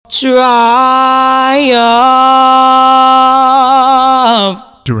triumph.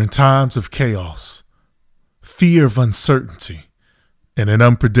 During times of chaos, fear of uncertainty, and an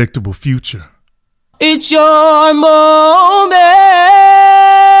unpredictable future, it's your moment.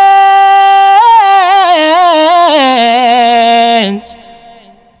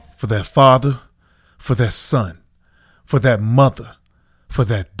 for that father, for that son, for that mother, for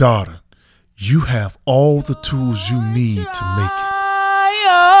that daughter, you have all the tools you need to make it.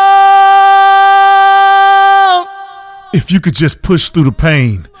 If you could just push through the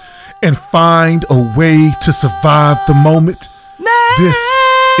pain and find a way to survive the moment, this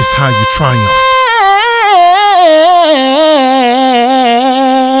is how you triumph.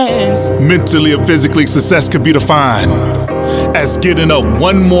 Mentally or physically, success could be defined as getting up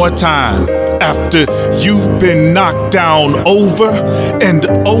one more time after you've been knocked down over and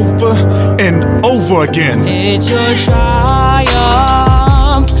over and over again. It's your triumph.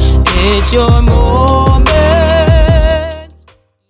 It's your moment.